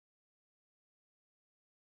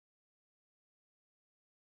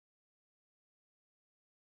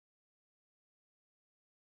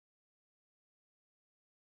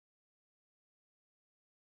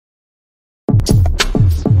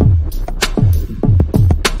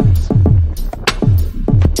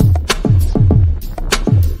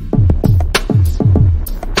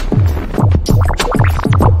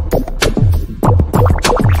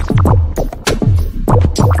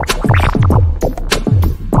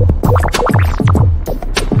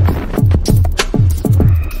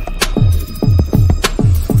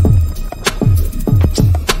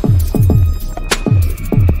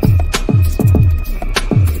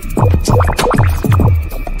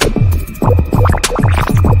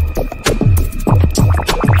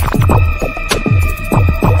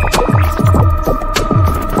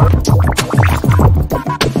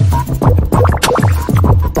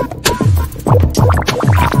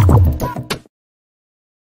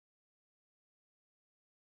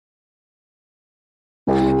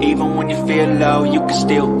Even when you feel low, you can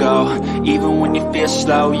still go. Even when you feel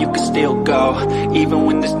slow, you can still go. Even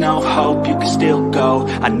when there's no hope, you can still go.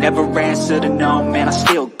 I never answer to no, man, I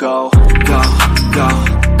still go. Go, go,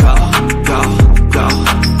 go, go, go,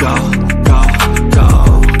 go, go,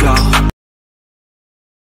 go, go.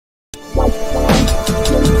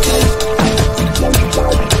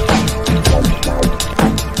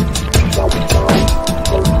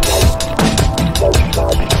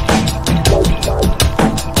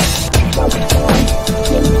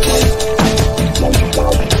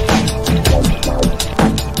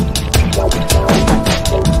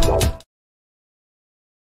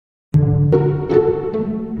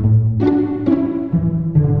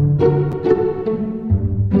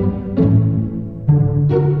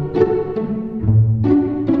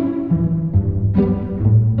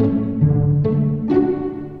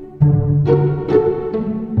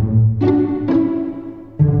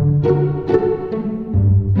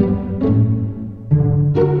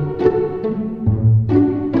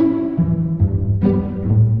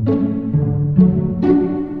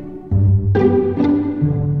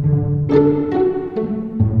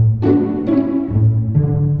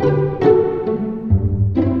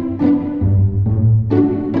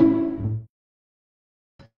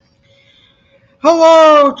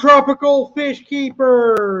 Hello, tropical fish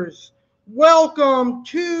keepers. Welcome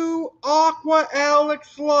to Aqua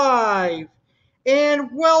Alex Live, and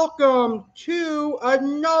welcome to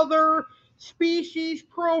another species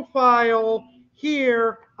profile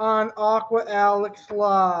here on Aqua Alex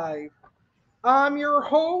Live. I'm your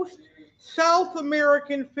host, South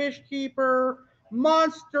American fish keeper,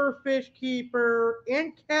 monster fish keeper,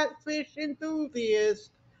 and catfish enthusiast,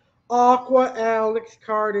 Aqua Alex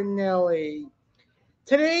Cardinale.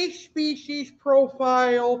 Today's species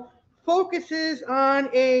profile focuses on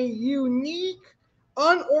a unique,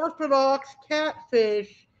 unorthodox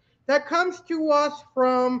catfish that comes to us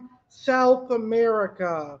from South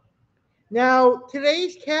America. Now,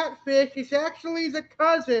 today's catfish is actually the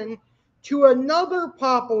cousin to another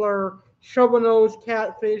popular shovelnose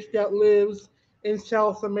catfish that lives in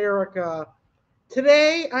South America.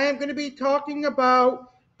 Today, I am going to be talking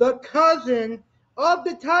about the cousin of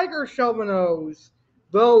the tiger shovelnose,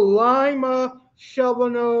 the Lima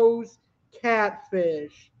Shovelnose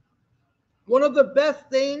Catfish. One of the best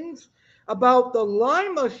things about the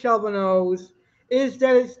Lima Shovelnose is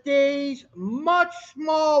that it stays much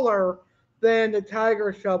smaller than the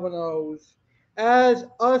tiger shovelnose. As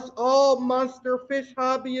us all monster fish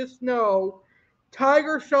hobbyists know,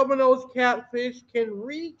 tiger shovelnose catfish can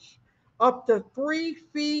reach up to 3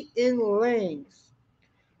 feet in length.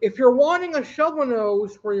 If you're wanting a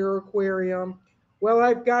shovelnose for your aquarium, well,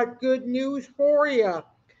 I've got good news for you.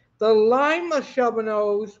 The Lima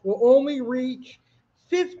shovelnose will only reach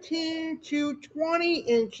 15 to 20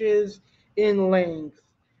 inches in length,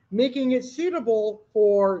 making it suitable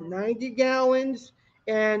for 90 gallons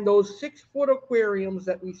and those 6-foot aquariums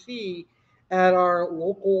that we see at our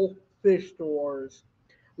local fish stores.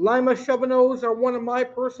 Lima shovelnose are one of my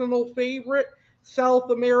personal favorite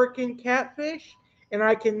South American catfish, and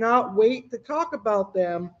I cannot wait to talk about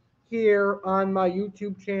them here on my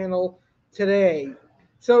YouTube channel today.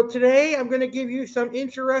 So today I'm going to give you some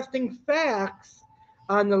interesting facts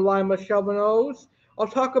on the Lima shovelnose. I'll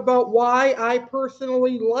talk about why I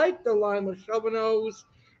personally like the Lima shovelnose,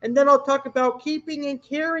 and then I'll talk about keeping and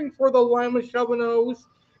caring for the Lima shovelnose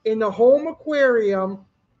in the home aquarium,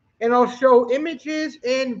 and I'll show images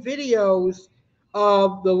and videos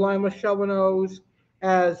of the Lima shovelnose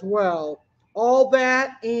as well. All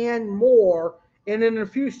that and more. And in a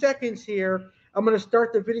few seconds here, I'm going to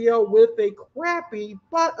start the video with a crappy,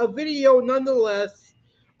 but a video nonetheless,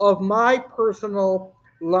 of my personal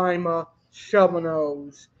Lima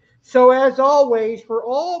shovelnose. So as always, for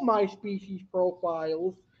all my species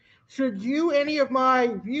profiles, should you, any of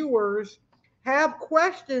my viewers, have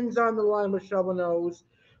questions on the Lima shovelnose,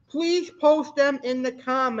 please post them in the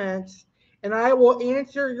comments, and I will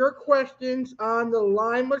answer your questions on the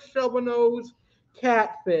Lima shovelnose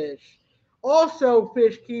catfish. Also,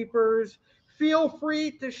 fish keepers, feel free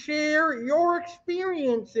to share your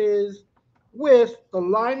experiences with the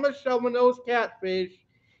Lima shovelnose catfish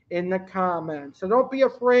in the comments. So don't be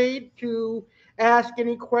afraid to ask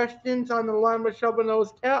any questions on the Lima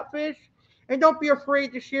shovelnose catfish, and don't be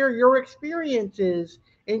afraid to share your experiences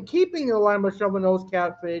in keeping the Lima shovelnose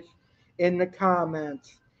catfish in the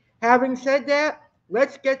comments. Having said that,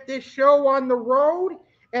 let's get this show on the road,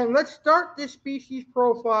 and let's start this species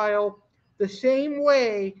profile the same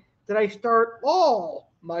way that I start all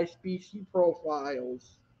my species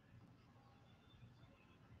profiles.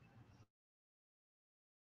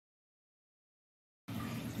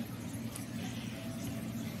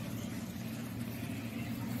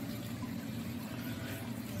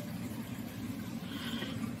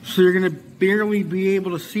 So you're going to barely be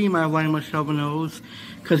able to see my Lima Shovelnose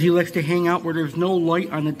because he likes to hang out where there's no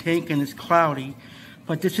light on the tank and it's cloudy.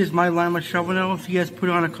 But this is my Lima Shovelnose. He has put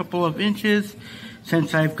on a couple of inches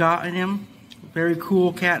since I've gotten him. Very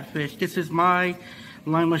cool catfish. This is my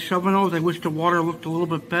Lima Shovelnose. I wish the water looked a little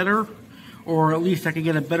bit better, or at least I could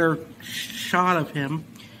get a better shot of him.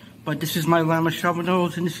 But this is my Lima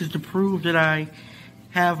Shovelnose, and this is to prove that I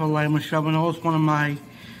have a Lima Shovelnose, one of my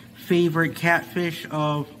favorite catfish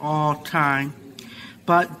of all time.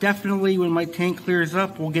 But definitely when my tank clears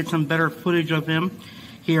up, we'll get some better footage of him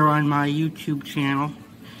here on my YouTube channel.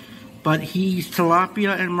 But he's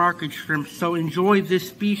tilapia and market shrimp, so enjoy this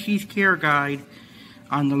species care guide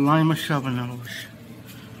on the Lima Shovelnose.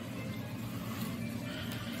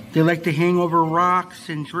 They like to hang over rocks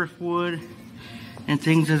and driftwood and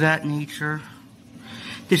things of that nature.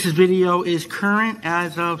 This video is current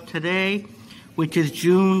as of today, which is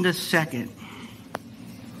June the 2nd.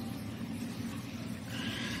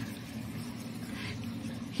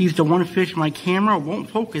 He's the one fish my camera won't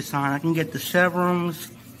focus on. I can get the Severums,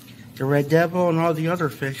 the Red Devil, and all the other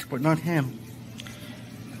fish, but not him.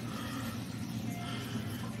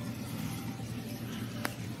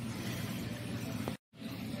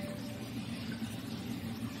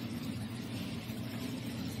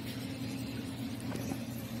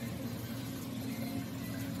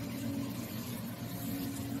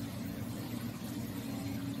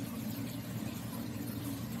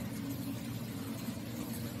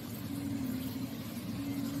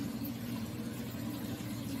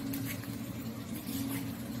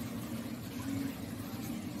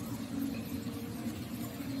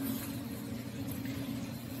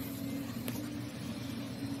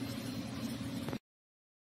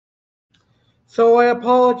 So I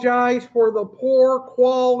apologize for the poor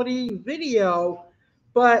quality video,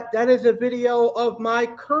 but that is a video of my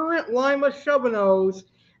current Lima Shovelnose,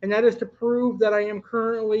 and that is to prove that I am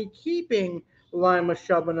currently keeping Lima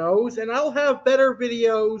Shovelnose, and I'll have better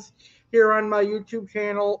videos here on my YouTube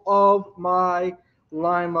channel of my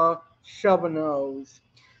Lima Shovelnose.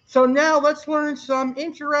 So now let's learn some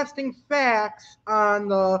interesting facts on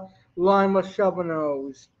the Lima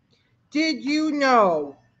Shovelnose. Did you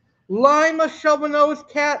know Lima Shovelnose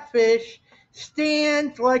Catfish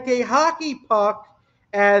stands like a hockey puck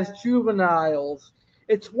as juveniles?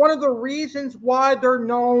 It's one of the reasons why they're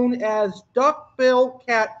known as duckbill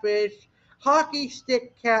catfish, hockey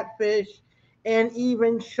stick catfish, and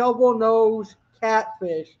even shovel-nose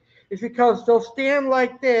catfish. It's because they'll stand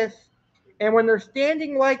like this, and when they're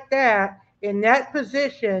standing like that, in that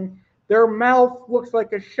position, their mouth looks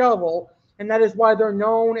like a shovel, and that is why they're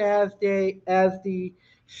known as the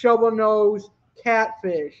shovel-nose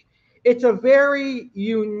catfish. It's a very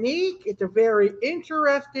unique, it's a very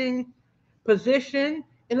interesting position,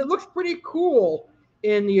 and it looks pretty cool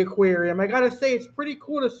in the aquarium. I gotta say, it's pretty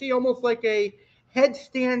cool to see almost like a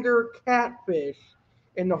headstander catfish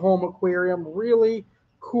in the home aquarium. Really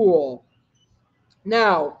cool.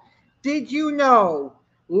 Now, did you know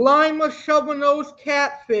Lima Shovelnose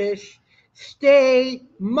catfish stay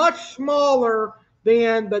much smaller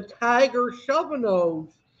than the tiger shovelnose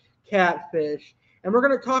catfish? And we're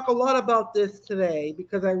going to talk a lot about this today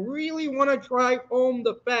because I really want to drive home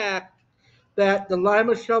the fact that the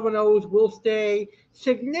Lima Shovelnose will stay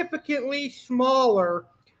significantly smaller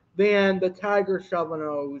than the tiger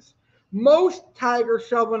shovelnose. Most tiger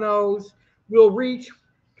shovelnose will reach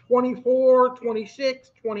 24,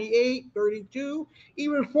 26, 28, 32,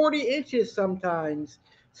 even 40 inches sometimes.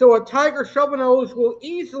 So a tiger shovelnose will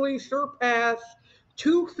easily surpass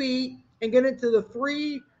 2 feet and get into the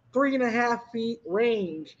 3.5 feet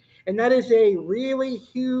range. And that is a really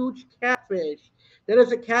huge catfish. That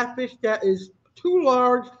is a catfish that is too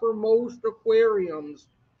large for most aquariums.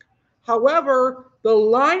 However, the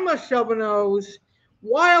Lima Shovelnose,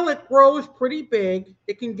 while it grows pretty big,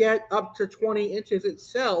 it can get up to 20 inches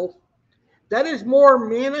itself. That is more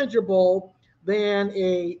manageable than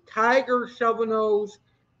a tiger shovelnose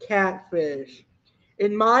catfish.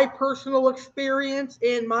 In my personal experience,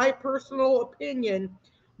 in my personal opinion,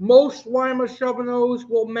 most Lima Shovelnose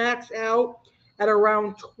will max out at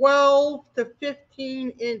around 12 to 15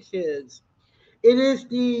 inches. It is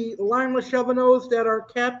the Lima Shovelnose that are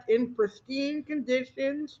kept in pristine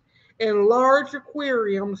conditions in large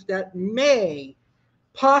aquariums that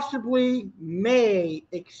possibly may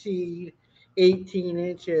exceed 18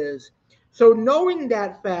 inches. So knowing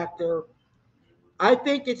that factor, I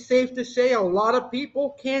think it's safe to say a lot of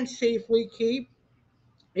people can safely keep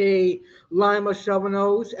a Lima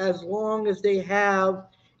Shovelnose as long as they have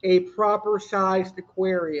a proper sized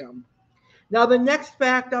aquarium. Now, the next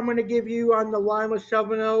fact I'm going to give you on the Lima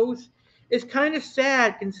Shovelnose It's kind of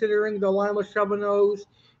sad considering the Lima Shovelnose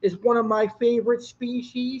is one of my favorite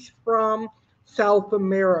species from South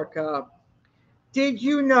America. Did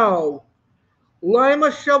you know Lima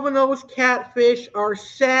Shovelnose catfish are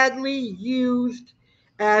sadly used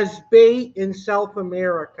as bait in South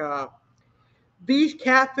America? These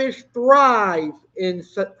catfish thrive in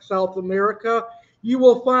South America. You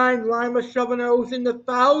will find Lima Shovelnose in the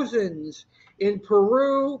thousands in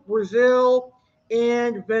Peru, Brazil,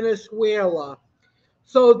 and Venezuela.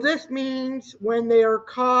 So this means when they are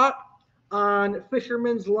caught on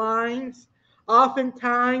fishermen's lines,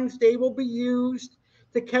 oftentimes they will be used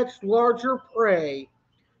to catch larger prey.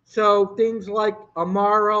 So things like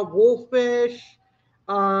Amara wolffish,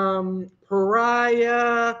 pariah,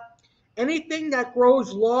 anything that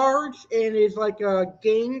grows large and is like a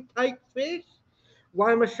game type fish,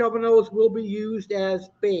 Lima Shovelnose will be used as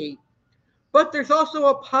bait. But there's also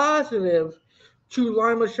a positive to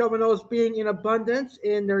Lima Shovelnose being in abundance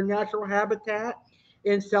in their natural habitat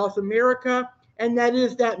in South America, and that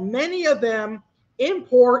is that many of them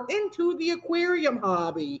import into the aquarium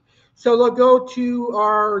hobby. So they'll go to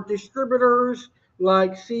our distributors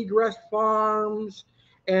like Seagrass Farms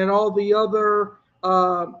and all the other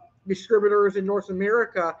distributors in North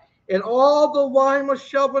America, and all the Lima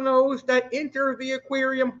Shovelnose that enter the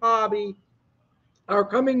aquarium hobby are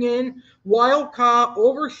coming in wild caught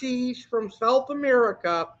overseas from South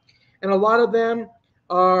America, and a lot of them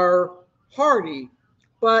are hardy.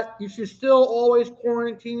 But you should still always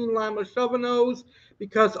quarantine Lima Shovelnose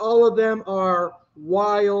because all of them are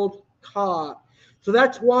wild caught. So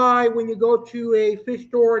that's why when you go to a fish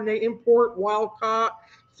store and they import wild caught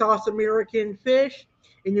South American fish,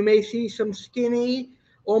 and you may see some skinny,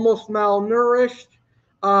 almost malnourished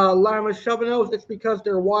Lima Shovelnose, it's because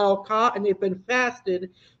they're wild caught and they've been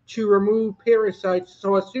fasted to remove parasites.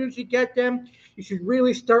 So as soon as you get them, you should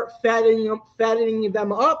really start fattening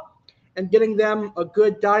them up and getting them a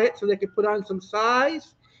good diet so they can put on some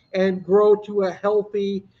size and grow to a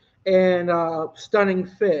healthy and stunning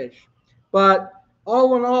fish. But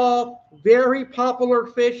all in all, very popular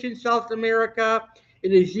fish in South America.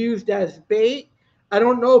 It is used as bait. I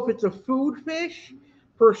don't know if it's a food fish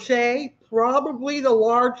per se, probably the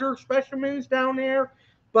larger specimens down there,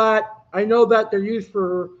 but I know that they're used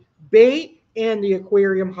for bait and the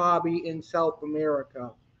aquarium hobby in South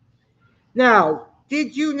America. Now,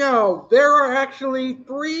 did you know there are actually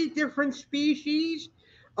three different species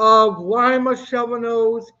of Lima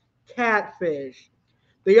Shovelnose catfish?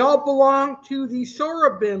 They all belong to the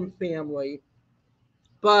Sorabim family,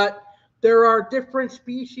 but there are different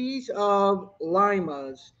species of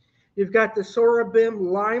limas. You've got the Sorabim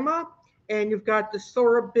lima, and you've got the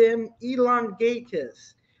Sorabim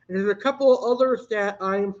elongatus. And there's a couple of others that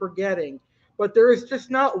I am forgetting, but there is just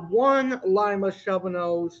not one Lima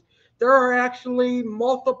Shovelnose. There are actually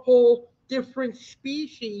multiple different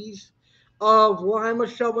species of Lima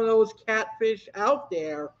Shovelnose catfish out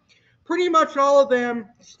there. Pretty much all of them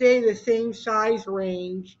stay the same size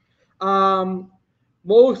range. Um,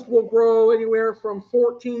 Most will grow anywhere from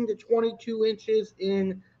 14 to 22 inches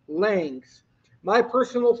in length. My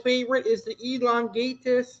personal favorite is the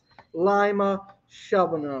elongatus Lima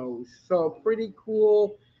Shovelnose. So pretty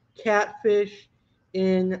cool catfish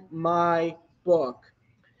in my book.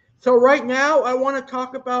 So right now I want to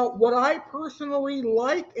talk about what I personally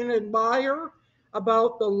like and admire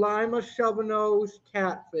about the Lima Shovelnose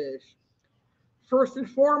catfish. First and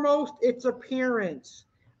foremost, its appearance.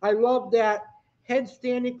 I love that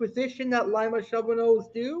headstanding position that Lima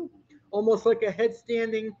Shovelnose do, almost like a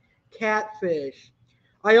headstanding catfish.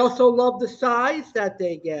 I also love the size that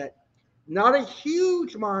they get. Not a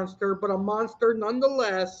huge monster, but a monster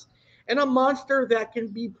nonetheless, and a monster that can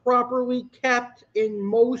be properly kept in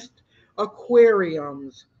most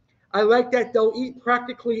aquariums. I like that they'll eat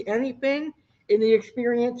practically anything. In the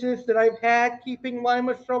experiences that I've had keeping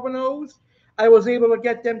Lima Shovelnose, I was able to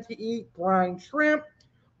get them to eat brine shrimp,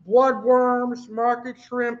 bloodworms, market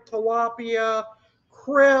shrimp, tilapia,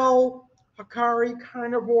 krill, Hikari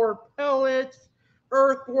carnivore pellets,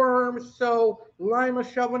 earthworms. So Lima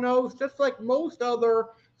Shovelnose, just like most other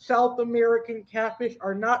South American catfish,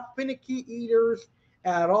 are not finicky eaters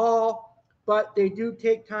at all, but they do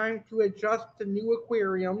take time to adjust to new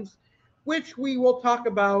aquariums, which we will talk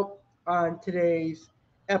about on today's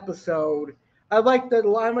episode. I like the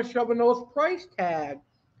Lima Shovelnose price tag.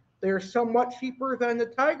 They're somewhat cheaper than the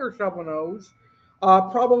Tiger Shovelnose,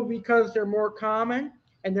 probably because they're more common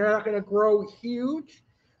and they're not going to grow huge.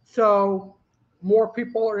 So more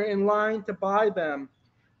people are in line to buy them.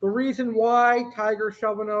 The reason why Tiger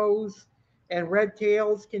Shovelnose and Red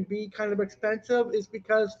Tails can be kind of expensive is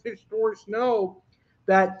because fish stores know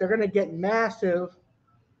that they're going to get massive,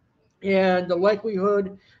 and the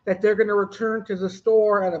likelihood that they're going to return to the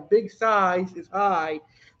store at a big size is high.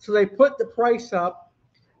 So they put the price up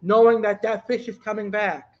knowing that that fish is coming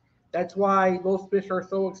back. That's why those fish are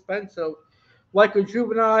so expensive. Like a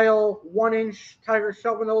juvenile 1-inch tiger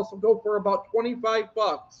shovelnose will go for about 25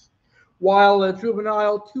 bucks, while a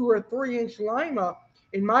juvenile 2 or 3-inch lima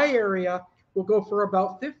in my area will go for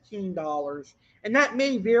about $15. And that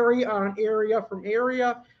may vary on area from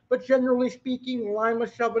area, but generally speaking, Lima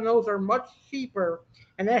Shovelnose are much cheaper,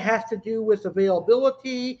 and that has to do with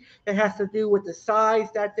availability. It has to do with the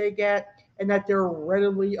size that they get, and that they're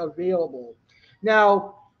readily available.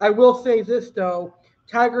 Now, I will say this though: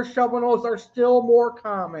 tiger shovelnose are still more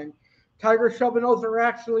common. Tiger shovelnose are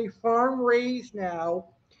actually farm raised now,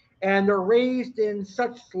 and they're raised in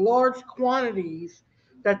such large quantities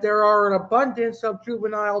that there are an abundance of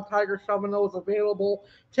juvenile tiger shovelnose available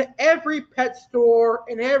to every pet store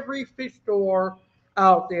and every fish store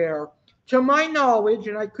out there. To my knowledge,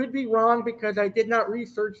 and I could be wrong because I did not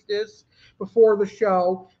research this before the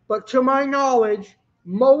show, but to my knowledge,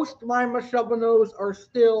 most Lima shovelnose are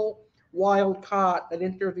still wild caught that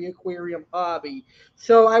enter the aquarium hobby.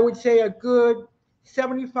 So I would say a good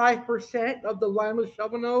 75% of the Lima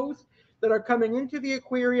shovelnose that are coming into the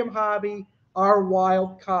aquarium hobby are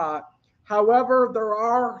wild caught. However, there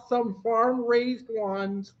are some farm raised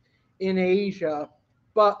ones in Asia.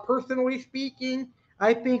 But personally speaking,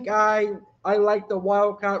 I think I like the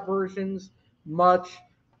wild caught versions much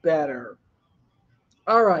better.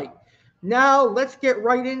 All right. Now let's get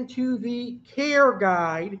right into the care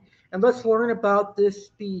guide and let's learn about this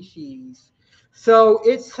species. So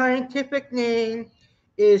its scientific name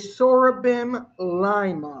is Sorabim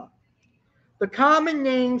lima. The common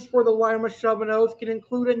names for the Lima shovelnose can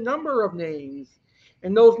include a number of names,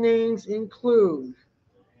 and those names include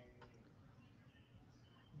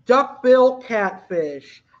duckbill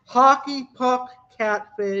catfish, hockey puck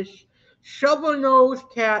catfish, shovel-nosed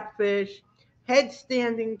catfish,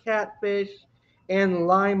 head-standing catfish, and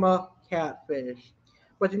lima catfish.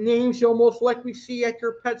 But the names you'll most likely see at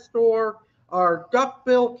your pet store are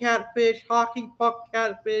duckbill catfish, hockey puck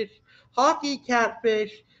catfish, hockey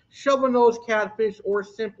catfish, shovel-nosed catfish, or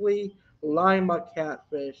simply lima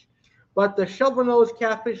catfish. But the shovel-nosed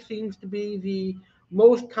catfish seems to be the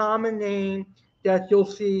most common name that you'll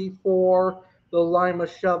see for the Lima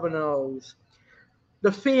Shovelnose.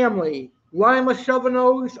 The family, Lima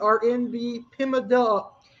Shovelnose are in the Pimlidae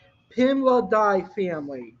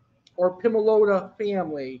family or Pimelota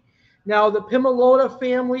family. Now, the Pimelota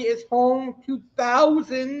family is home to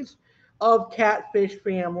thousands of catfish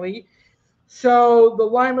family. So the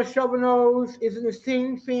Lima shovelnose is in the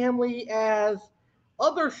same family as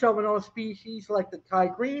other shovelnose species like the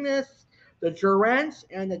tigrinus, the durance,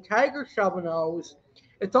 and the tiger shovelnose.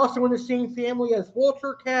 It's also in the same family as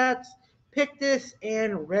vulture cats, pictus,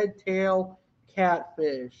 and red-tail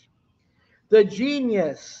catfish. The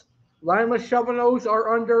genus Lima shovelnose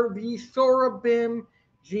are under the Sorabim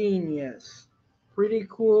genus. Pretty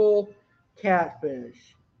cool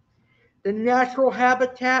catfish. The natural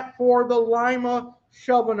habitat for the Lima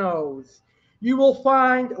shovelnose. You will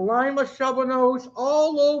find Lima shovelnose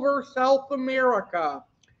all over South America,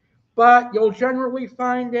 but you'll generally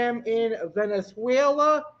find them in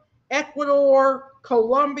Venezuela, Ecuador,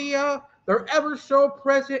 Colombia. They're ever so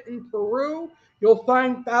present in Peru. You'll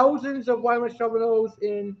find thousands of Lima shovelnose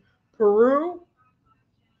in Peru.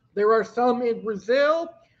 There are some in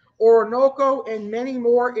Brazil, Orinoco, and many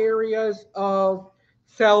more areas of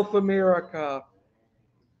South America.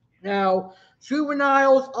 Now,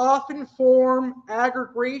 juveniles often form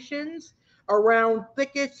aggregations around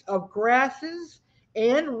thickets of grasses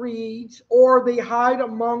and reeds, or they hide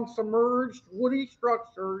among submerged woody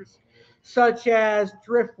structures such as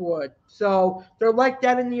driftwood. So they're like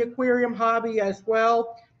that in the aquarium hobby as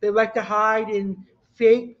well. They like to hide in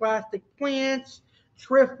fake plastic plants,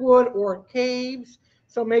 driftwood, or caves.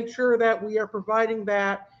 So make sure that we are providing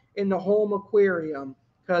that in the home aquarium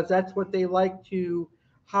because that's what they like to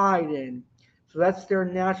hide in. So that's their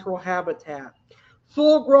natural habitat.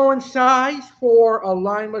 Full grown size for a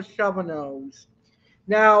Lima shovelnose.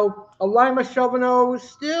 Now, a Lima shovelnose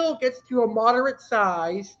still gets to a moderate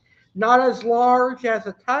size, not as large as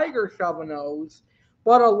a tiger shovelnose,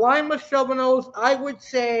 but a Lima shovelnose, I would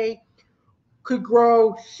say, could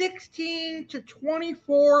grow 16 to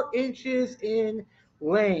 24 inches in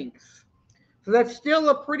length. So that's still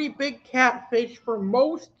a pretty big catfish for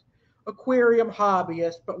most aquarium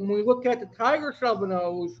hobbyists. But when we look at the tiger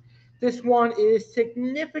shovelnose, this one is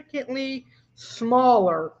significantly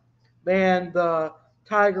smaller than the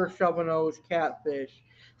tiger shovelnose catfish.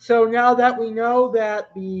 So now that we know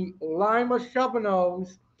that the Lima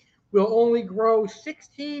Shovelnose will only grow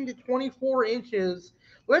 16 to 24 inches,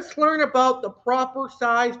 let's learn about the proper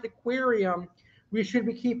sized aquarium we should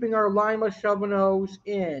be keeping our Lima Shovelnose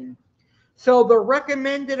in. So the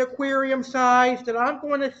recommended aquarium size that I'm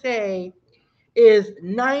going to say is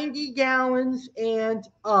 90 gallons and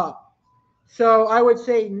up. So I would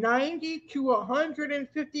say 90 to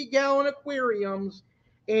 150-gallon aquariums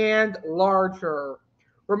and larger.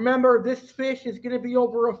 Remember, this fish is going to be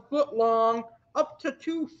over a foot long, up to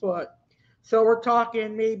 2 foot. So we're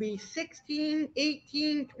talking maybe 16,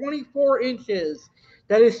 18, 24 inches.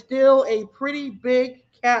 That is still a pretty big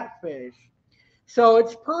catfish. So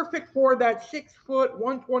it's perfect for that 6 foot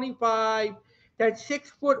 125, that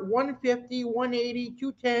 6 foot 150, 180,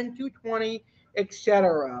 210, 220,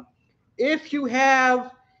 etc. If you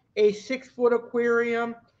have a 6 foot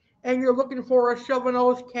aquarium and you're looking for a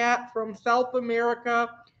shovel-nosed cat from South America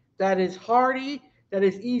that is hardy, that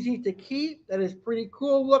is easy to keep, that is pretty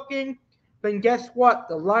cool looking, then guess what?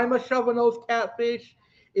 The Lima shovel-nosed catfish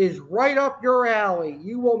is right up your alley.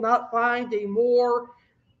 You will not find a more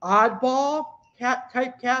oddball cat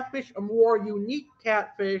type catfish, a more unique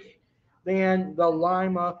catfish than the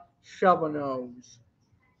Lima shovelnose.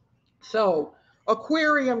 So,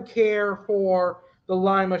 aquarium care for the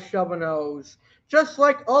Lima shovelnose. Just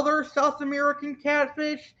like other South American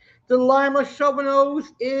catfish, the Lima shovelnose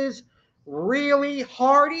is really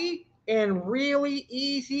hardy and really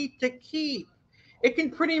easy to keep. It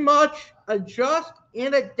can pretty much adjust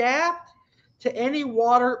and adapt to any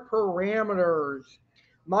water parameters.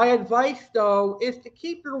 My advice, though, is to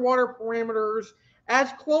keep your water parameters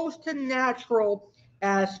as close to natural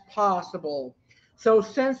as possible. So,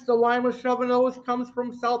 since the Lima Shovelnose comes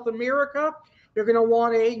from South America, you're going to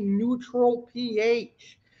want a neutral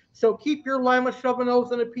pH. So, keep your Lima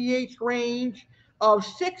Shovelnose in a pH range of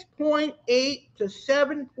 6.8 to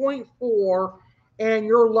 7.4, and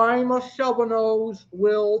your Lima Shovelnose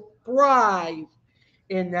will thrive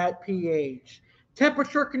in that pH.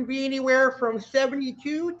 Temperature can be anywhere from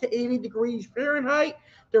 72 to 80 degrees Fahrenheit.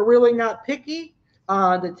 They're really not picky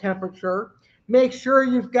on the temperature. Make sure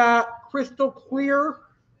you've got crystal clear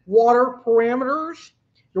water parameters.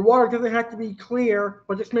 Your water doesn't have to be clear,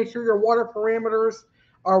 but just make sure your water parameters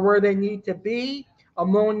are where they need to be.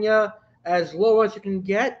 Ammonia as low as you can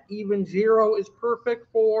get, even 0 is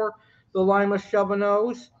perfect for the Lima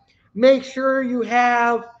shovelnose. Make sure you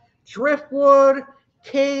have driftwood,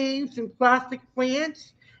 caves, and plastic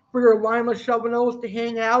plants for your Lima shovelnose to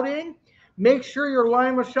hang out in. Make sure your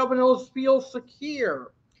Lima shovelnose feels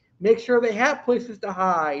secure. Make sure they have places to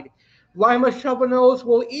hide. Lima shovelnose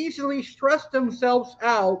will easily stress themselves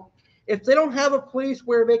out if they don't have a place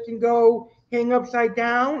where they can go hang upside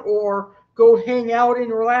down or go hang out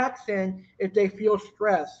and relax in if they feel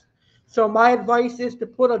stressed. So my advice is to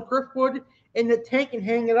put a driftwood in the tank and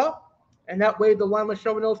hang it up, and that way the Lima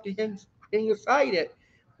shovelnose can hang inside it,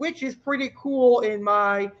 which is pretty cool in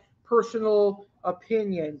my personal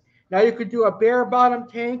opinion. Now you could do a bare bottom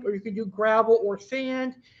tank, or you could do gravel or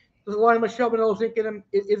sand. The Lima shovelnose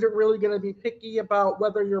isn't really going to be picky about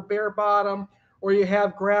whether you're bare bottom or you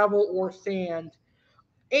have gravel or sand.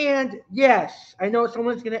 And yes, I know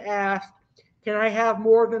someone's going to ask, can I have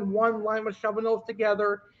more than one Lima shovelnose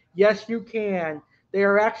together? Yes, you can. They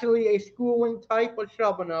are actually a schooling type of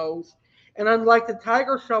shovelnose. And unlike the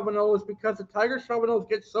tiger shovelnose, because the tiger shovelnose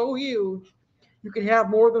gets so huge, you can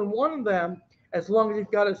have more than one of them as long as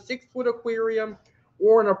you've got a 6 foot aquarium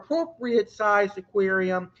or an appropriate sized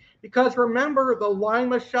aquarium. Because remember, the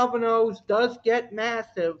Lima shovelnose does get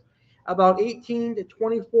massive, about 18 to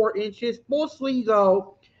 24 inches. Mostly,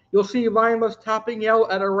 though, you'll see limas topping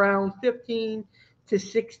out at around 15 to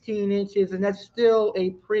 16 inches, and that's still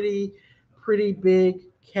a pretty big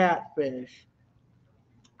catfish.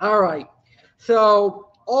 All right.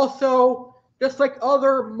 So also, just like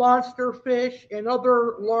other monster fish and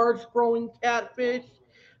other large growing catfish,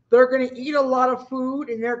 they're going to eat a lot of food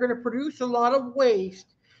and they're going to produce a lot of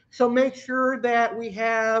waste. So make sure that we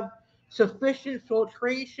have sufficient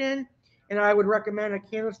filtration, and I would recommend a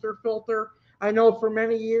canister filter. I know for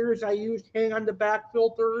many years I used hang on the back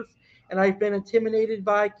filters and I've been intimidated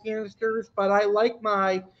by canisters, but I like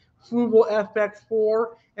my Fluval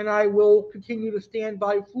FX4, and I will continue to stand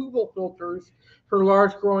by Fluval filters for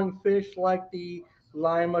large growing fish like the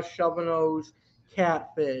Lima shovelnose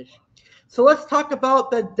catfish. So let's talk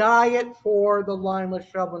about the diet for the Lima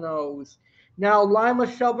shovelnose. Now, Lima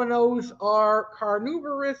shovelnose are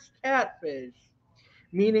carnivorous catfish,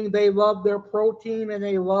 meaning they love their protein and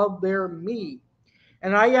they love their meat.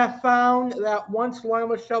 And I have found that once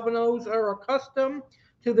Lima shovelnose are accustomed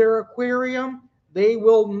to their aquarium, They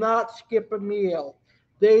will not skip a meal.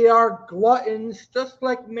 They are gluttons, just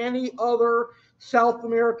like many other South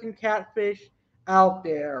American catfish out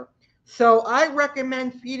there. So I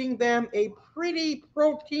recommend feeding them a pretty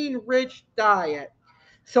protein-rich diet.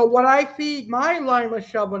 So what I feed my Lima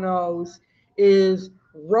Shovelnose is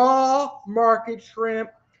raw market shrimp,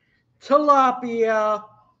 tilapia,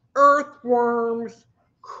 earthworms,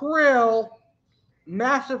 krill,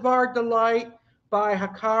 Massivar Delight by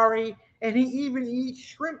Hikari, and he even eats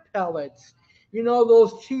shrimp pellets. You know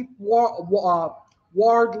those cheap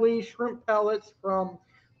Wardley shrimp pellets from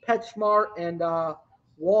PetSmart and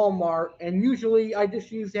Walmart, and usually I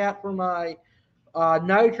just use that for my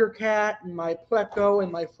Niger cat and my pleco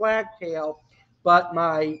and my flagtail, but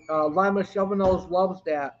my Lima Shovelnose loves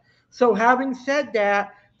that. So having said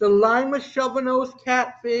that, the Lima Shovelnose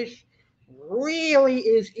catfish really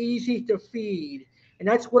is easy to feed. And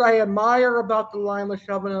that's what I admire about the Lima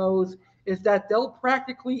Shovelnose is that they'll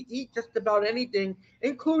practically eat just about anything,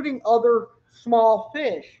 including other small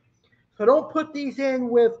fish. So don't put these in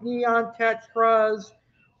with neon tetras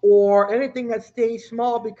or anything that stays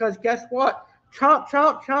small because guess what? Chomp,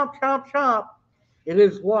 chomp, chomp, chomp, chomp. It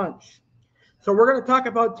is lunch. So we're going to talk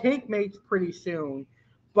about tank mates pretty soon.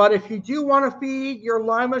 But if you do want to feed your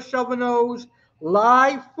Lima Shovelnose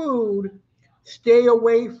live food, stay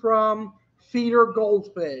away from feeder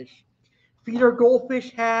goldfish. Feeder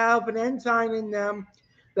goldfish have an enzyme in them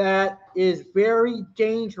that is very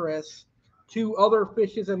dangerous to other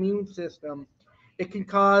fish's immune system. It can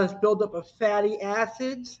cause buildup of fatty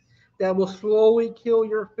acids that will slowly kill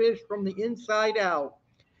your fish from the inside out.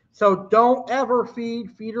 So don't ever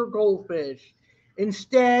feed feeder goldfish.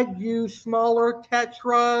 Instead, use smaller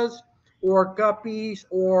tetras or guppies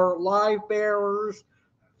or live bearers,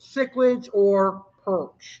 cichlids, or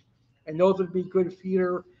perch. And those would be good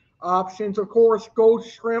feeder options. Of course,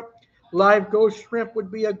 ghost shrimp, live ghost shrimp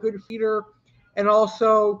would be a good feeder. And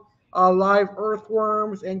also live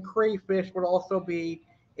earthworms and crayfish would also be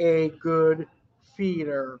a good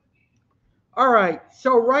feeder. All right,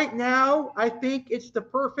 so right now I think it's the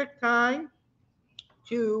perfect time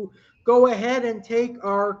to go ahead and take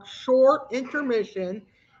our short intermission.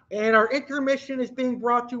 And our intermission is being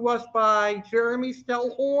brought to us by Jeremy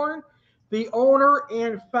Stellhorn, the owner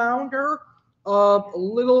and founder of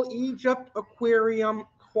Little Egypt Aquarium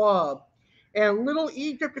Club. And Little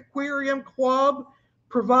Egypt Aquarium Club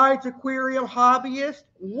provides aquarium hobbyists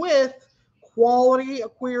with quality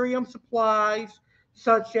aquarium supplies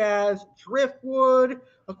such as driftwood,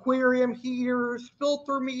 aquarium heaters,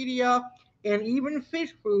 filter media, and even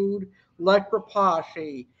fish food like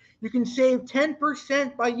Rapashi. You can save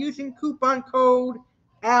 10% by using coupon code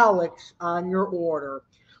ALEX on your order.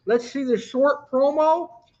 Let's see the short promo,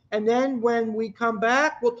 and then when we come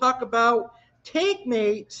back, we'll talk about tank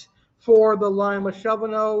mates for the Lima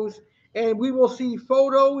Shovelnose, and we will see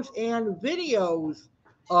photos and videos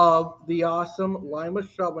of the awesome Lima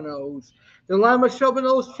Shovelnose. The Lima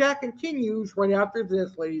Shovelnose chat continues right after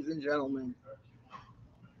this, ladies and gentlemen.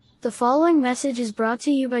 The following message is brought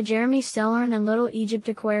to you by Jeremy Stellhorn and Little Egypt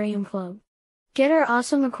Aquarium Club. Get our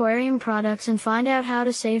awesome aquarium products and find out how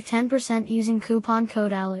to save 10% using coupon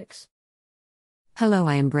code ALEX. Hello,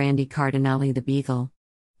 I am Brandy Cardinale the Beagle.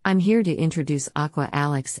 I'm here to introduce Aqua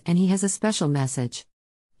Alex, and he has a special message.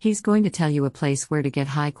 He's going to tell you a place where to get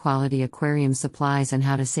high-quality aquarium supplies and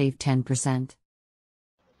how to save 10%.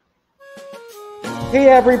 Hey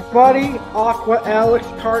everybody, Aqua Alex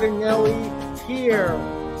Cardinale here.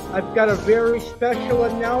 I've got a very special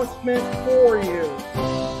announcement for you.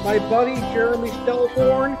 My buddy Jeremy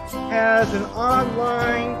Stellhorn has an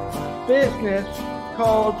online business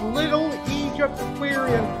called Little Egypt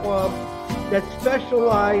Aquarium Club that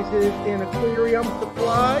specializes in aquarium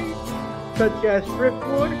supplies such as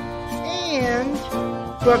driftwood and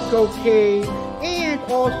Bucko Cave and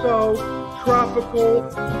also tropical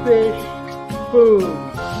fish food.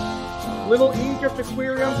 Little Egypt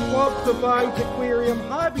Aquarium Club provides aquarium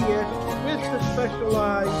hobbyists with the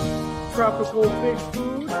specialized tropical fish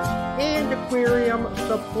food and aquarium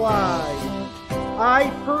supplies. I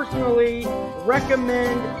personally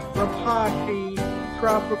recommend Rapashi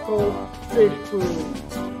tropical fish food.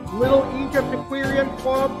 Little Egypt Aquarium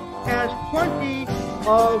Club has plenty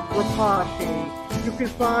of Rapashi. You can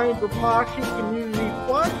find Rapashi Community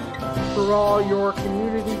Plus for all your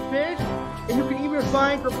community fish. And you can even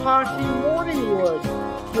find Rapashi Morningwood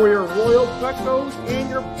for your royal plecos and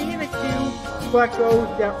your Panacu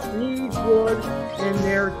plecos that need wood in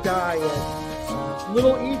their diet.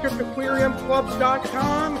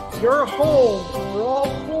 LittleEgyptAquariumClub.com, your home for all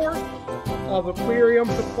sorts of aquarium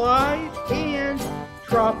supplies and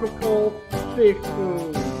tropical fish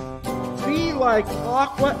food. be like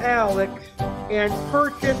Aqua Alex and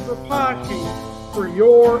purchase Rapashi for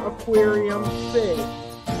your aquarium fish.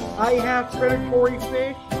 I have predatory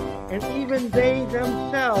fish, and even they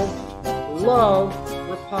themselves love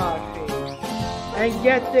Rapashi. And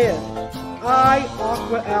get this, I,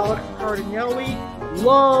 Aqua Alex Cardinale,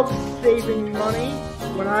 love saving money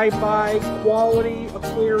when I buy quality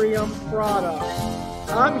aquarium products.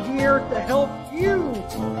 I'm here to help you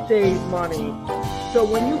save money. So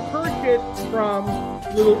when you purchase from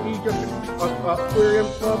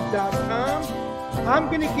LittleEgyptAquariumClub.com, I'm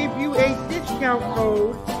going to give you a discount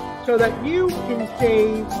code so that you can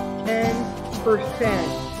save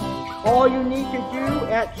 10%. All you need to do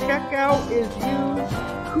at checkout is use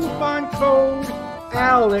coupon code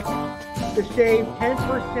ALEX to save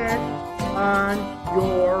 10% on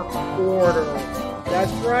your order.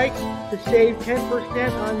 That's right, to save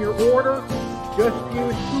 10% on your order, just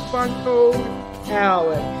use coupon code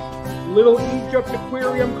ALEX.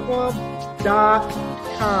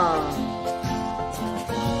 LittleEgyptAquariumClub.com.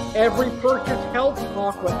 Every purchase helps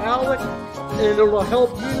Aqua Alex, and it'll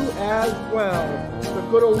help you as well. So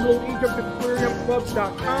go to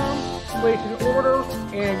LittleEgyptAquariumClub.com, place an order,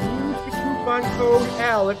 and use the coupon code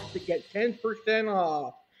ALEX to get 10%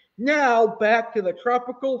 off. Now, back to the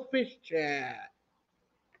Tropical Fish Chat.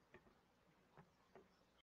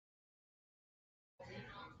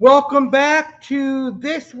 Welcome back to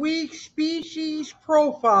this week's Species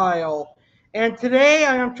Profile. And today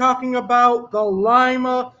I am talking about the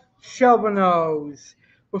Lima Shovelnose.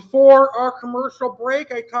 Before our commercial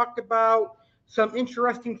break, I talked about some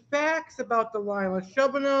interesting facts about the Lima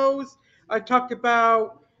Shovelnose. I talked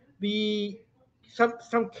about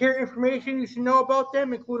some care information you should know about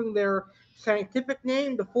them, including their scientific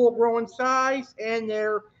name, the full grown size, and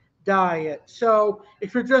their diet. So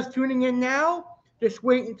if you're just tuning in now, just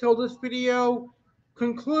wait until this video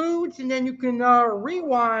concludes, and then you can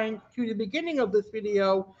rewind to the beginning of this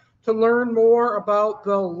video to learn more about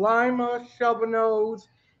the Lima Shovelnose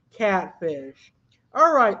Catfish.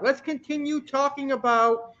 All right, let's continue talking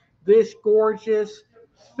about this gorgeous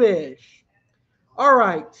fish. All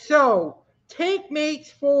right, so tank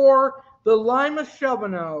mates for the Lima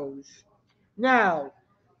Shovelnose. Now,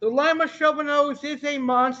 the Lima Shovelnose is a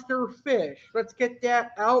monster fish. Let's get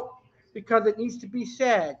that out because it needs to be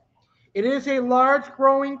said. It is a large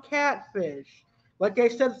growing catfish. Like I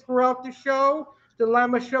said throughout the show, the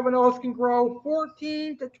Lima Shovelnose can grow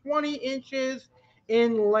 14 to 20 inches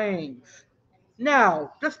in length.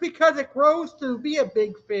 Now, just because it grows to be a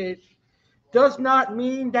big fish does not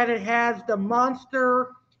mean that it has the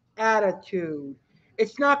monster attitude.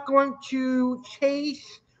 It's not going to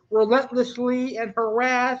chase relentlessly and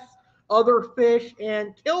harass other fish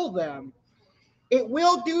and kill them. It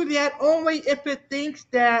will do that only if it thinks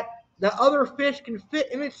that the other fish can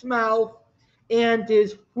fit in its mouth and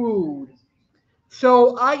is food.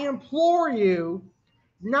 So I implore you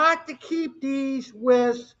not to keep these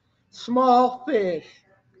with small fish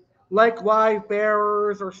like live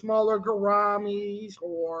bearers or smaller gouramis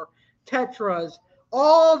or tetras.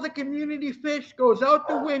 All the community fish goes out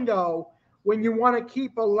the window when you want to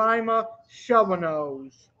keep a Lima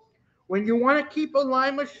Shovelnose. When you want to keep a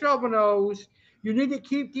Lima Shovelnose, you need to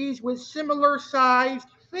keep these with similar sized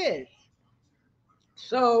fish.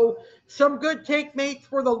 So, some good tank mates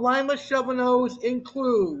for the Lima Shovelnose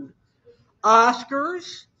include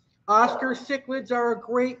Oscars. Oscar cichlids are a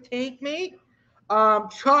great tank mate.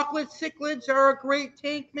 Chocolate cichlids are a great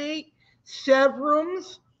tank mate.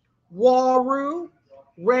 Severums, Waru,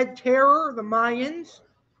 Red Terror, the Mayans,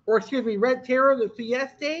 Red Terror, the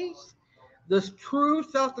Fiestes. The true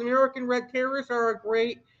South American red terrors are a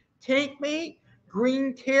great tank mate.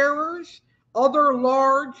 Green terrors, other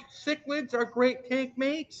large cichlids are great tank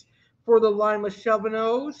mates for the Lima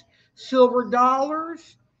Shovelnose. Silver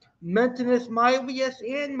dollars, Mentinus mileus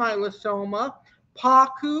and Milosoma,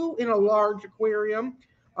 Pacu in a large aquarium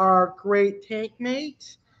are great tank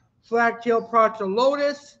mates. Flagtail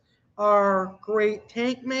Procholotus are great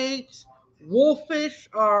tank mates. Wolffish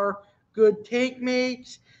are good tank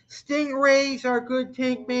mates. Stingrays are good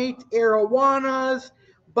tank mates. Arowanas,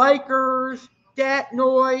 bikers,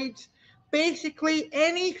 datnoids. Basically,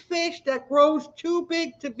 any fish that grows too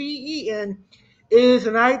big to be eaten is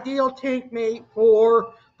an ideal tank mate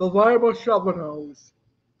for the Lima Shovelnose.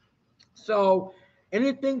 So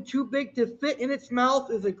anything too big to fit in its mouth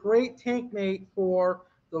is a great tank mate for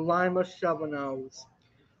the Lima Shovelnose.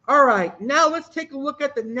 All right, now let's take a look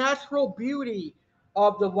at the natural beauty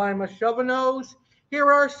of the Lima Shovelnose.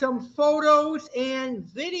 Here are some photos and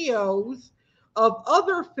videos of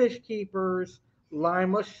other fish keepers'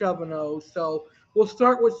 Lima Shovelnose. So We'll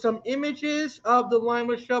start with some images of the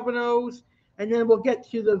Lima Shovelnose, and then we'll get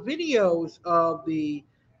to the videos of the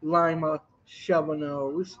Lima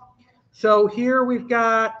Shovelnose. So here we've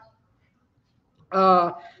got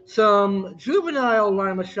uh, some juvenile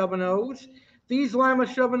Lima Shovelnose. These Lima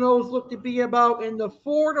Shovelnose look to be about in the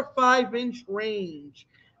 4 to 5 inch range.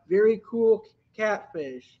 Very cool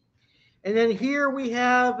catfish. And then here we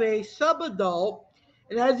have a subadult.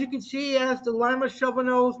 And as you can see, as the Lima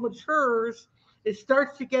Shovelnose matures, it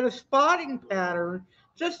starts to get a spotting pattern,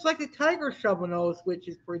 just like the Tiger Shovelnose, which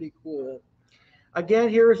is pretty cool. Again,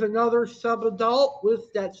 here's another subadult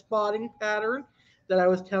with that spotting pattern that I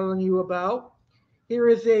was telling you about. Here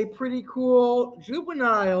is a pretty cool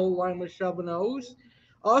juvenile Lima Shovelnose.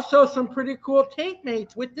 Also, some pretty cool tank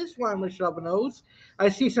mates with this Lima Shovelnose. I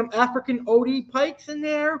see some African OD pikes in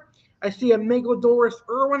there. I see a Megalodorus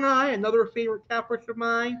irwini, another favorite catfish of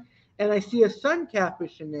mine. And I see a sun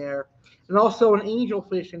catfish in there. And also an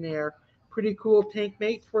angelfish in there. Pretty cool tank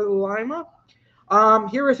mates for the Lima.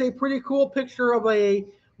 Here is a pretty cool picture of a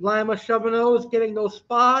Lima Shovelnose getting those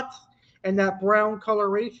spots and that brown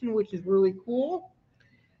coloration, which is really cool.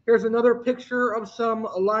 Here's another picture of some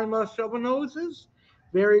Lima Shovelnoses.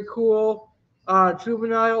 Very cool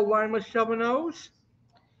juvenile Lima Shovelnose.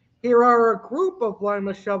 Here are a group of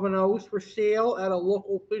Lima Shovelnose for sale at a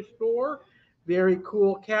local fish store. Very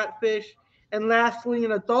cool catfish. And lastly,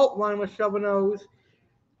 an adult Lima Shovelnose.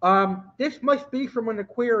 This must be from an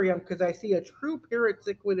aquarium because I see a true parrot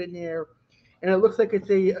cichlid in there, and it looks like it's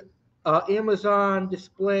a Amazon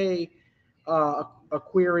display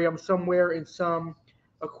aquarium somewhere in some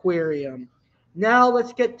aquarium. Now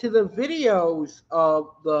let's get to the videos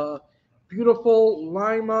of the beautiful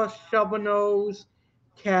Lima Shovelnose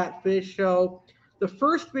catfish. So the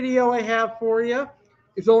first video I have for you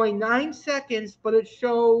is only 9 seconds, but it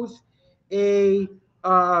shows a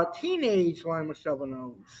teenage Lima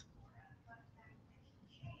Shovelnose.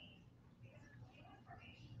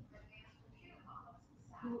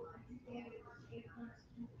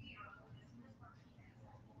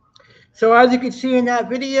 So as you can see in that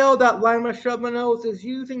video, that Lima Shovelnose is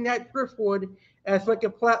using that driftwood as like a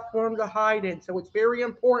platform to hide in. So it's very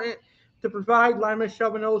important to provide Lima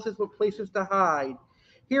Shovelnoses with places to hide.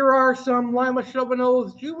 Here are some Lima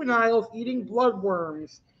Shovelnose juveniles eating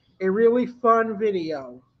bloodworms. A really fun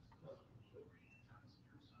video.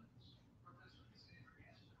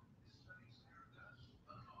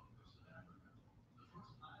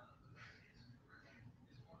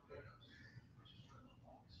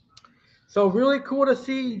 So really cool to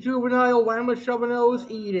see juvenile Lima Shovelnose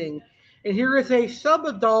eating. And here is a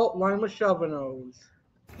subadult Lima Shovelnose.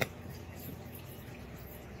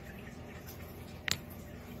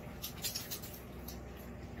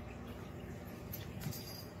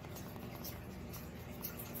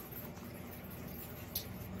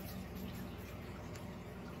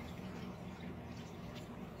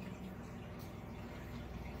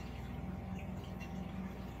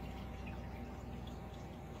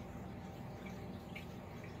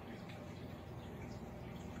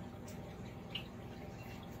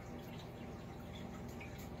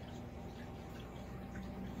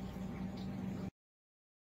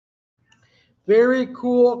 Very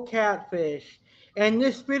cool catfish. And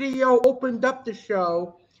this video opened up the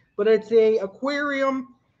show, but it's a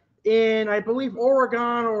aquarium in, I believe,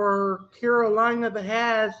 Oregon or Carolina that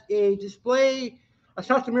has a display, a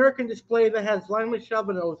South American display that has Lima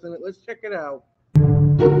Shovelnose in it. Let's check it out.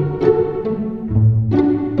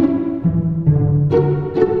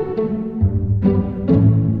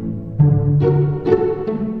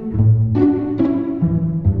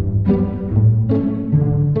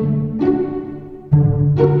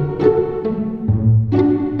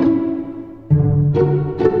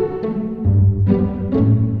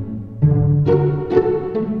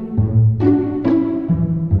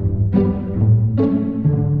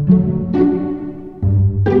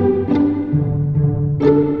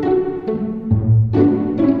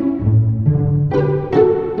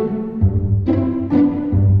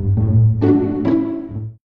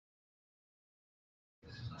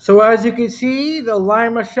 So as you can see, the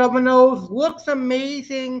Lima Shovelnose looks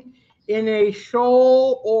amazing in a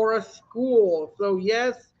shoal or a school. So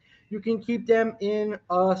yes, you can keep them in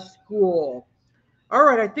a school. All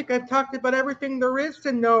right, I think I've talked about everything there is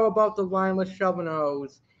to know about the Lima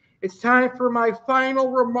Shovelnose. It's time for my final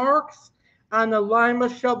remarks on the Lima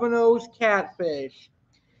Shovelnose catfish.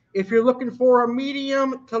 If you're looking for a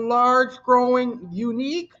medium to large growing,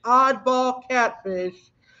 unique, oddball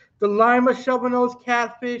catfish, the Lima Shovelnose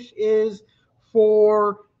catfish is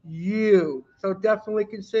for you. So definitely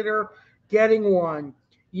consider getting one.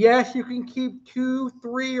 Yes, you can keep 2,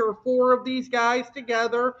 3, or 4 of these guys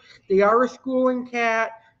together. They are a schooling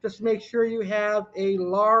cat. Just make sure you have a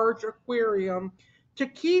large aquarium to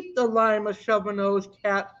keep the Lima Shovelnose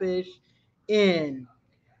Catfish in.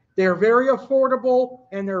 They're very affordable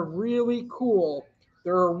and they're really cool.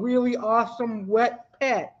 They're a really awesome wet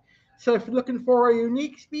pet. So if you're looking for a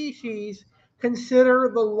unique species,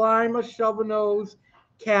 consider the Lima Shovelnose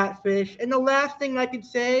Catfish. And the last thing I could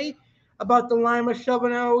say about the Lima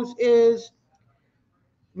Shovelnose is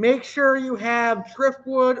make sure you have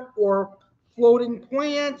driftwood or floating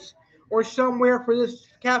plants or somewhere for this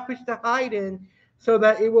catfish to hide in so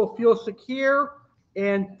that it will feel secure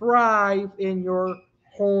and thrive in your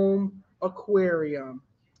home aquarium.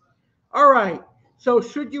 All right, so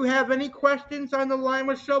should you have any questions on the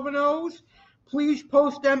Lima Shovelnose, please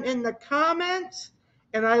post them in the comments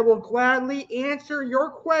and I will gladly answer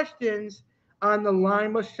your questions on the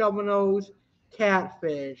Lima Shovelnose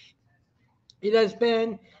Catfish. It has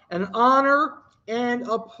been an honor and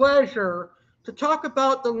a pleasure to talk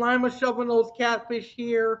about the Lima Shovelnose Catfish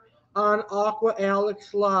here on Aqua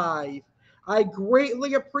Alex Live. I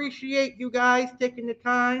greatly appreciate you guys taking the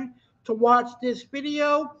time to watch this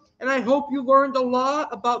video, and I hope you learned a lot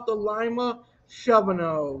about the Lima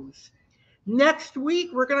Shovelnose. Next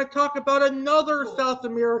week, we're going to talk about another South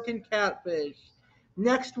American catfish.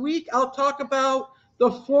 Next week, I'll talk about the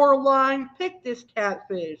 4-line Pictus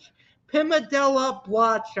catfish, Pimadella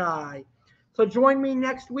blotchi. So join me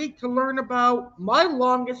next week to learn about my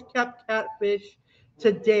longest kept catfish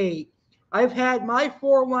to date. I've had my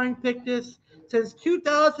 4-line Pictus since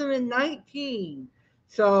 2019.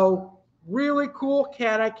 So really cool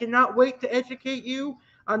cat. I cannot wait to educate you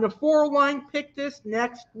on the 4-line Pictus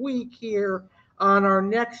next week here on our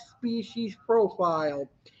next species profile.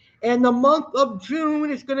 And the month of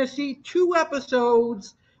June is going to see 2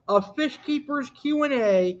 episodes of Fish Keepers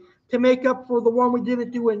Q&A to make up for the one we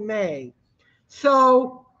didn't do in May.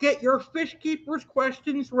 So get your Fish Keepers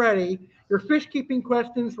questions ready, your fish keeping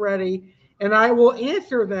questions ready, and I will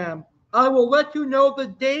answer them. I will let you know the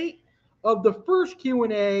date of the first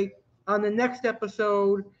Q&A on the next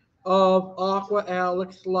episode of Aqua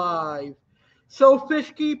Alex Live. So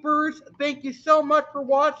Fish Keepers, thank you so much for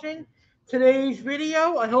watching today's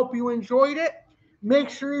video. I hope you enjoyed it. Make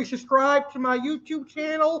sure you subscribe to my YouTube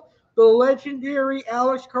channel, the legendary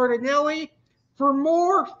Alex Cardinale, for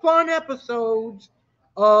more fun episodes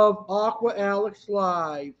of Aqua Alex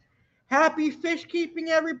Live. Happy fish keeping,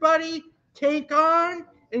 everybody. Take on,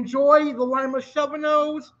 enjoy the Lima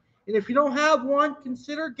Shovelnose, and if you don't have one,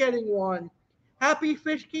 consider getting one. Happy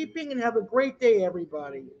fish keeping and have a great day,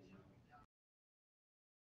 everybody.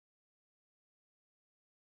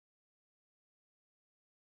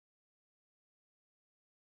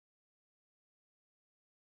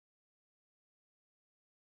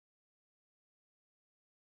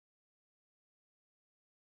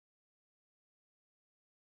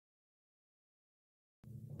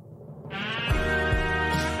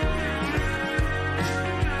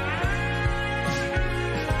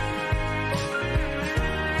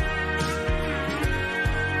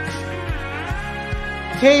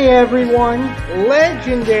 Hey everyone,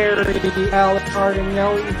 legendary Alex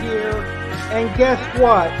Cardinale here, and guess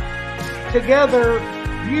what? Together,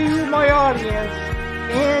 you, my audience,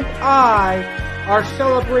 and I are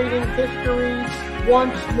celebrating history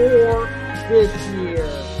once more this year.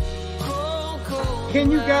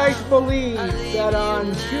 Can you guys believe that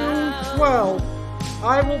on June 12th,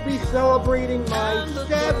 I will be celebrating my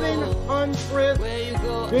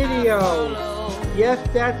 700th video? Yes,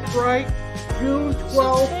 that's right. June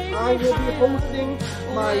 12th, I will be hosting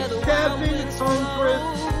my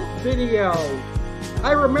 700th video.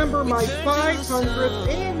 I remember my 500th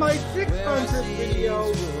and my 600th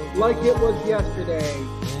video like it was yesterday.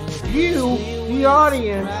 You, the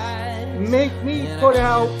audience, make me put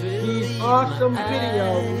out these awesome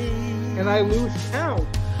videos and I lose count.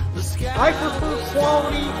 I prefer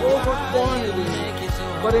quality over quantity,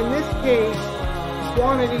 but in this case,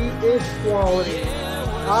 quantity is quality.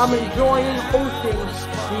 I'm enjoying hosting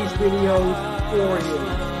these videos for you.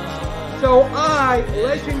 So I,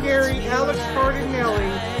 legendary Alex Cardinale,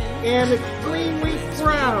 am extremely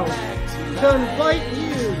proud to invite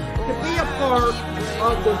you to be a part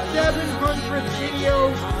of the 700th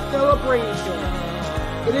video celebration.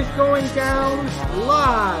 It is going down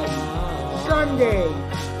live Sunday,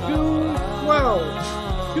 June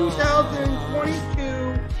 12th,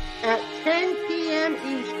 2022 at 10 p.m.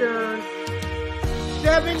 Eastern,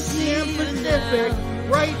 7 p.m. Pacific,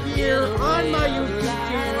 right here on my YouTube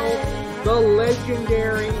channel, the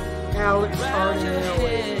legendary Alex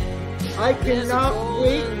Cardinale. I cannot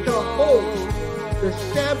wait to host the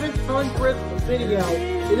 700th video.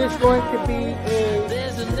 It is going to be a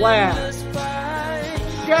blast.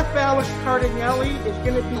 Chef Alex Cardinale is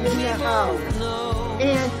going to be in the house,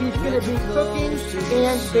 and he's going to be cooking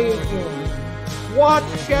and baking. Watch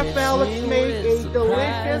Chef Alex make a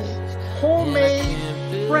delicious homemade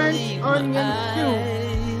French onion soup,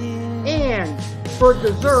 and for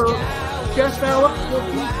dessert, Chef Alex will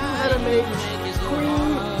teach you how to make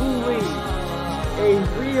cream brulee, a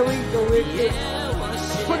really delicious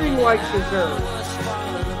pudding-like dessert.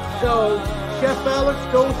 So, Chef Alex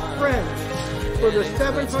goes French for the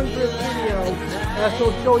 700th video, as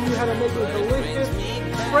he'll show you how to make a delicious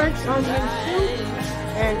French onion soup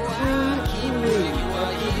and cream brulee.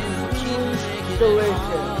 That's really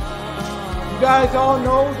delicious. You guys all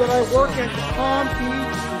know that I work at the Palm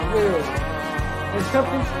Beach Zoo. And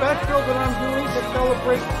something special that I'm doing to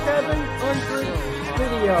celebrate 700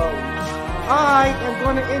 videos. I am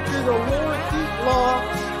going to enter the Lord Heat Law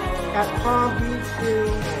at Palm Beach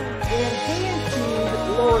Zoo and hand feed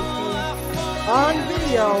Lord Heat on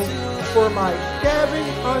video for my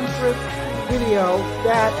 700th video.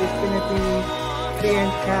 That is going to be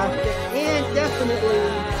fantastic and definitely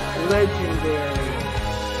legendary.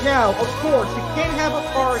 Now, of course, you can't have a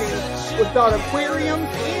party without aquariums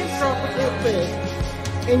and tropical fish.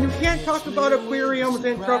 And you can't talk about aquariums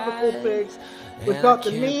and tropical fish without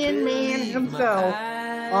the man himself,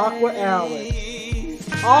 Aqua Alex.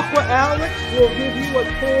 Aqua Alex will give you a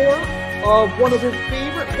tour of one of his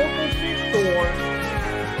favorite local fish stores.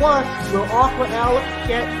 Plus, will Aqua Alex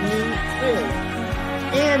get new fish?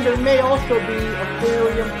 And there may also be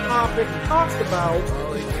aquarium topics talked about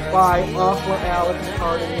by Aqua Alex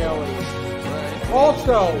Cardinale.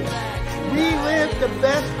 Also, relive the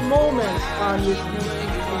best moments on this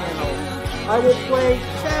YouTube channel. I will play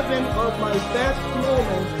 7 of my best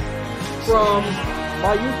moments from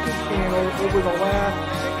my YouTube channel over the last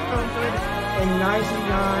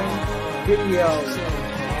 699 videos.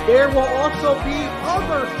 There will also be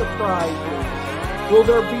other surprises. Will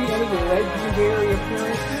there be any legendary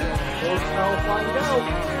appearances? We'll shall find out.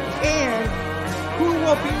 And who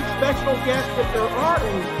will be special guests if there are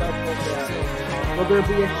any special guests? Will there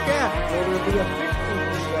be a chef? Will there be a fish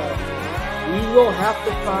keeping guest? We will have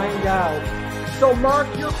to find out. So mark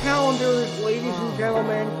your calendars, ladies and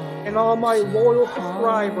gentlemen, and all my loyal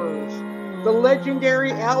subscribers. The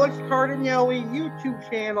legendary Alex Cardinale YouTube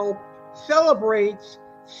channel celebrates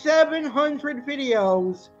 700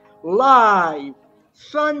 videos live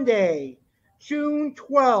Sunday, June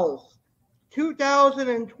 12th,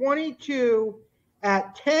 2022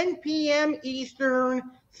 at 10 p.m. Eastern,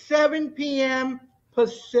 7 p.m.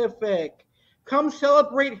 Pacific. Come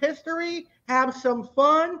celebrate history, have some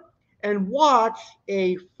fun, and watch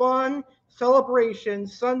a fun celebration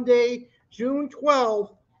Sunday, June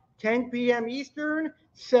 12th, 10 p.m. Eastern,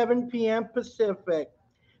 7 p.m. Pacific.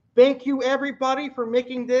 Thank you, everybody, for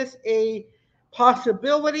making this a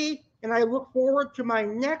possibility, and I look forward to my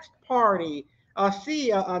next party. I'll see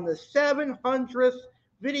you on the 700th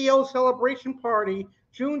video celebration party,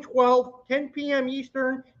 June 12th, 10 p.m.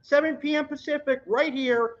 Eastern, 7 p.m. Pacific, right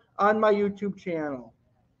here on my YouTube channel.